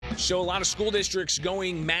So a lot of school districts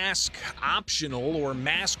going mask optional or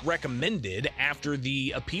mask recommended after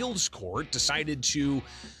the appeals court decided to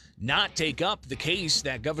not take up the case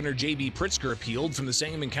that Governor J.B. Pritzker appealed from the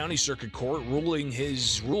Sangamon County Circuit Court, ruling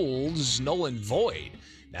his rules null and void.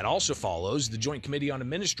 That also follows the Joint Committee on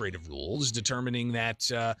Administrative Rules determining that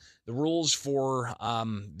the rules for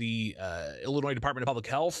the Illinois Department of Public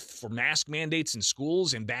Health for mask mandates in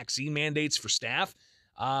schools and vaccine mandates for staff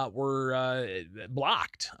were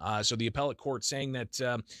blocked. So the appellate court saying that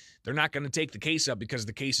they're not going to take the case up because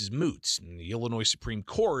the case is moot. And the Illinois Supreme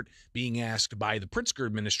Court being asked by the Pritzker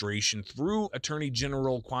administration through Attorney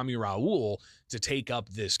General Kwame Raoul to take up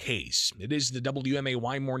this case. It is the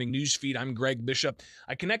WMAY Morning News Feed. I'm Greg Bishop.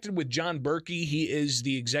 I connected with John Berkey. He is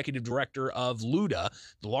the executive director of LUDA,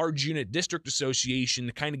 the Large Unit District Association,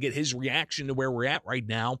 to kind of get his reaction to where we're at right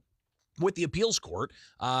now with the appeals court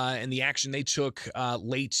and the action they took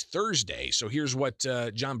late Thursday. So here's what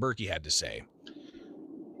John Berkey had to say.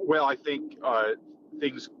 Well, I think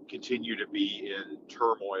things continue to be in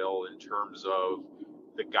turmoil in terms of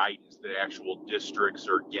the guidance that actual districts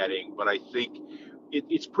are getting. But I think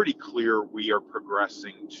it's pretty clear we are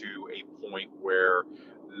progressing to a point where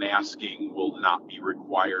masking will not be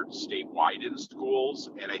required statewide in schools.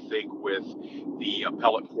 And I think with the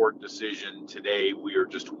appellate court decision today, we are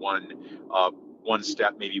just one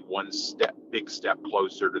step, maybe big step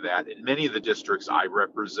closer to that. And many of the districts I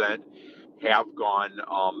represent have gone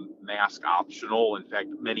mask optional. In fact,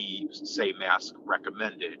 many say mask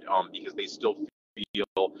recommended because they still feel,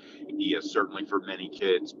 certainly for many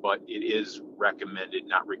kids, but it is recommended,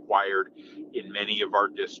 not required in many of our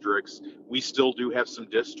districts. We still do have some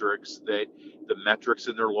districts that the metrics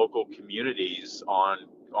in their local communities on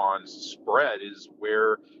spread is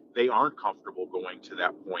where they aren't comfortable going to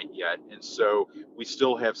that point yet. And so we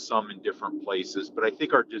still have some in different places, but I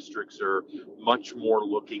think our districts are much more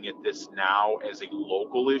looking at this now as a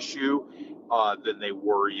local issue than they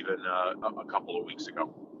were even a couple of weeks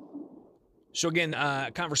ago. So again,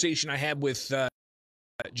 a conversation I had with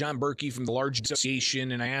John Berkey from the Large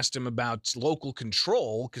Association, and I asked him about local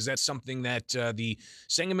control because that's something that the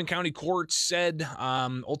Sangamon County Court said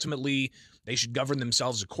ultimately they should govern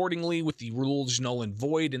themselves accordingly with the rules null and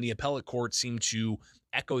void, and the appellate court seemed to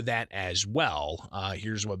echo that as well.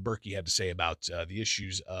 Here's what Berkey had to say about the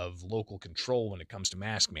issues of local control when it comes to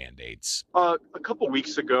mask mandates. A couple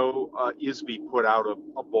weeks ago, ISB put out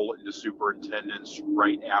a bulletin to superintendents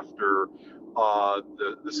right after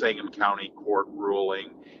the Sangamon County Court ruling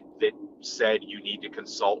that said you need to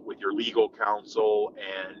consult with your legal counsel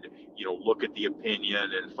and look at the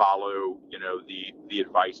opinion and follow the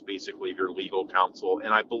advice basically of your legal counsel.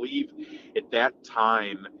 And I believe at that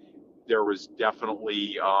time there was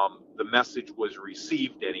definitely the message was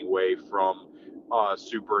received anyway from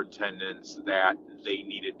superintendents that they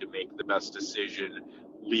needed to make the best decision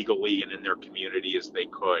legally and in their community as they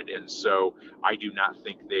could. And so I do not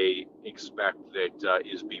think they expect that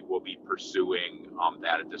ISB will be pursuing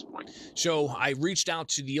that at this point. So I reached out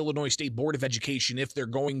to the Illinois State Board of Education if they're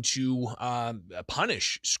going to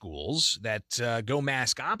punish schools that go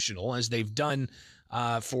mask optional, as they've done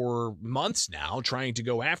for months now, trying to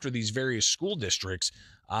go after these various school districts.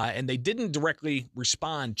 And they didn't directly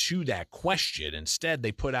respond to that question. Instead,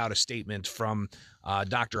 they put out a statement from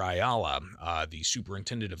Dr. Ayala, the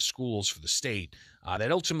superintendent of schools for the state, that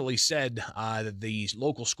ultimately said that the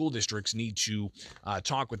local school districts need to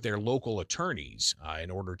talk with their local attorneys in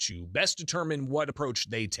order to best determine what approach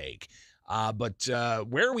they take. But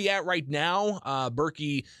where are we at right now?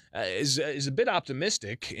 Berkey is a bit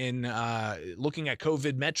optimistic in looking at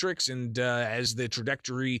COVID metrics and as the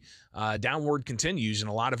trajectory downward continues in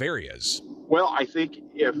a lot of areas. Well, I think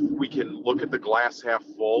if we can look at the glass half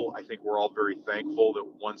full, I think we're all very thankful that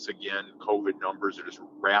once again, COVID numbers are just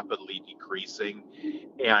rapidly decreasing.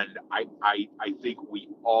 And I think we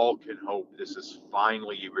all can hope this is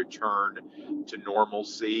finally a return to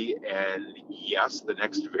normalcy. And yes, the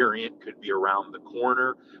next variant could be around the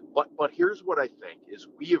corner. But here's what I think is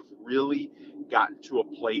we have really gotten to a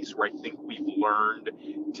place where I think we've learned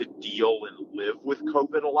to deal and live with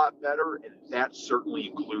COVID a lot better. And that certainly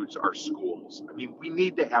includes our schools. I mean, we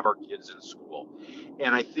need to have our kids in school.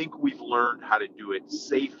 And I think we've learned how to do it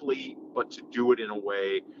safely, but to do it in a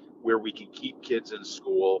way where we can keep kids in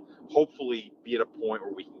school, hopefully be at a point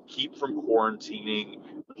where we can keep from quarantining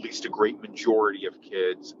at least a great majority of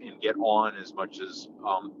kids and get on as much as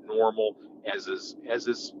normal as is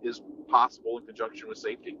possible in conjunction with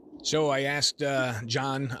safety. So I asked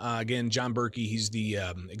John Berkey, he's the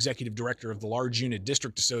executive director of the Large Unit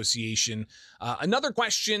District Association. Another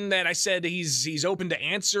question that I said he's open to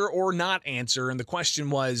answer or not answer, and the question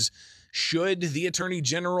was, Should the Attorney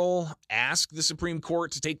General ask the Supreme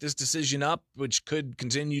Court to take this decision up, which could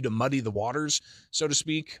continue to muddy the waters, so to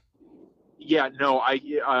speak? Yeah, no,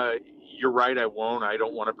 you're right. I won't. I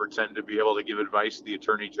don't want to pretend to be able to give advice to the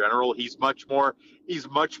Attorney General. He's much more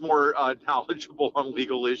knowledgeable on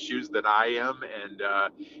legal issues than I am, and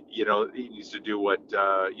he needs to do what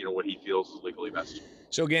what he feels is legally best.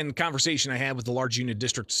 So again, conversation I had with the Large Unit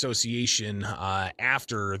District Association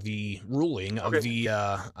after the ruling of the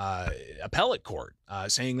appellate court,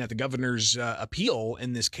 saying that the governor's appeal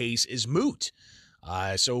in this case is moot.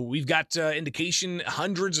 So we've got indication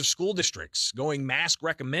hundreds of school districts going mask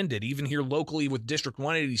recommended, even here locally with District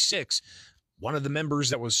 186. One of the members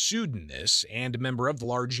that was sued in this and a member of the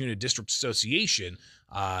Large Unit District Association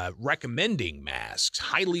recommending masks,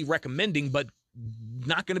 highly recommending, but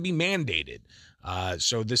not going to be mandated.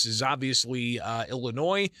 So this is obviously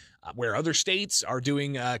Illinois, where other states are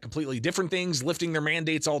doing completely different things, lifting their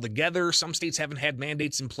mandates altogether. Some states haven't had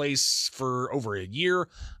mandates in place for over a year.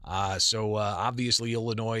 So obviously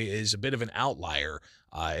Illinois is a bit of an outlier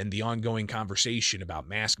in the ongoing conversation about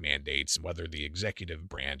mask mandates and whether the executive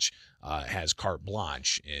branch has carte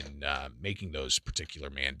blanche in making those particular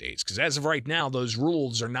mandates. Because as of right now, those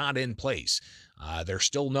rules are not in place. They're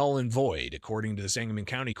still null and void, according to the Sangamon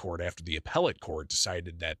County Court, after the appellate court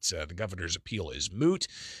decided that the governor's appeal is moot.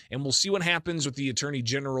 And we'll see what happens with the Attorney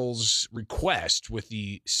General's request with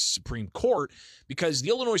the Supreme Court, because the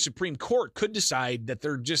Illinois Supreme Court could decide that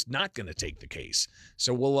they're just not going to take the case.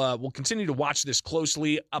 So we'll continue to watch this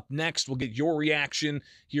closely. Up next, we'll get your reaction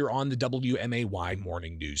here on the WMAY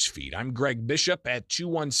Morning News feed. I'm Greg Bishop at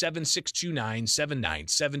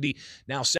 217-629-7970. Now